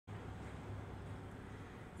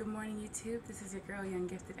Good morning, YouTube. This is your girl, Young,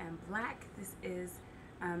 Gifted, and Black. This is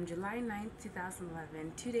July 9th,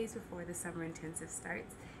 2011, 2 days before the summer intensive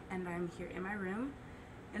starts, and I'm here in my room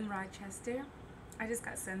in Rochester. I just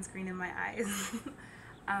got sunscreen in my eyes.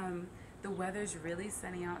 The weather's really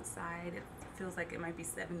sunny outside. It feels like it might be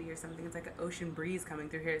 70 or something. It's like an ocean breeze coming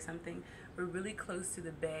through here or something. We're really close to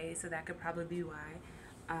the bay, so that could probably be why.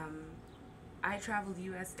 I traveled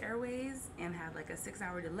US Airways and had like a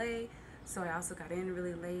 6-hour delay, so I also got in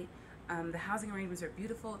really late. The housing arrangements are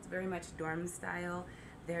beautiful. It's very much dorm style.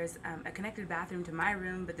 There's a connected bathroom to my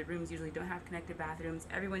room, but the rooms usually don't have connected bathrooms.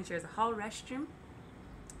 Everyone shares a hall restroom,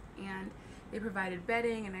 and they provided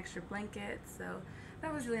bedding and extra blankets, so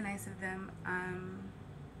that was really nice of them.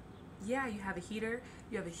 Yeah, you have a heater.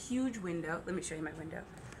 You have a huge window. Let me show you my window.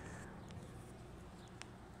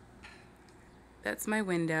 That's my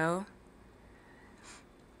window.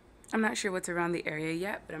 I'm not sure what's around the area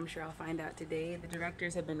yet, but I'm sure I'll find out today. The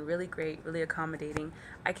directors have been really great, really accommodating.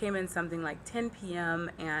 I came in something like 10 p.m.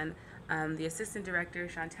 and the assistant director,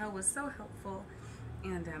 Chantel, was so helpful,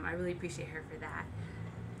 and I really appreciate her for that.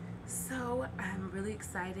 So I'm really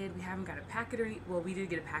excited. We haven't got a packet or any, well, we did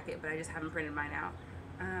get a packet, but I just haven't printed mine out.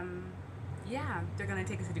 Yeah, they're gonna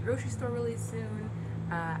take us to the grocery store really soon.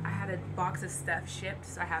 I had a box of stuff shipped,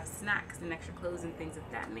 so I have snacks and extra clothes and things of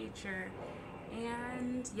that nature.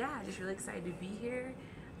 And yeah, just really excited to be here.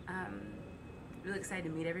 Really excited to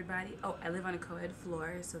meet everybody. Oh, I live on a co-ed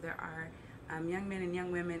floor, so there are young men and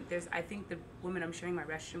young women. I think the woman I'm sharing my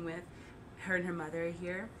restroom with, her and her mother are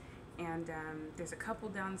here. And there's a couple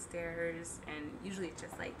downstairs, and usually it's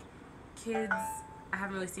just like kids. I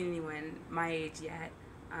haven't really seen anyone my age yet.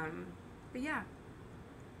 But yeah,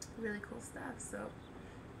 really cool stuff. So,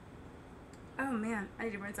 oh man, I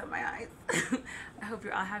need to rinse out my eyes. I hope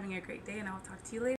you're all having a great day, and I'll talk to you later.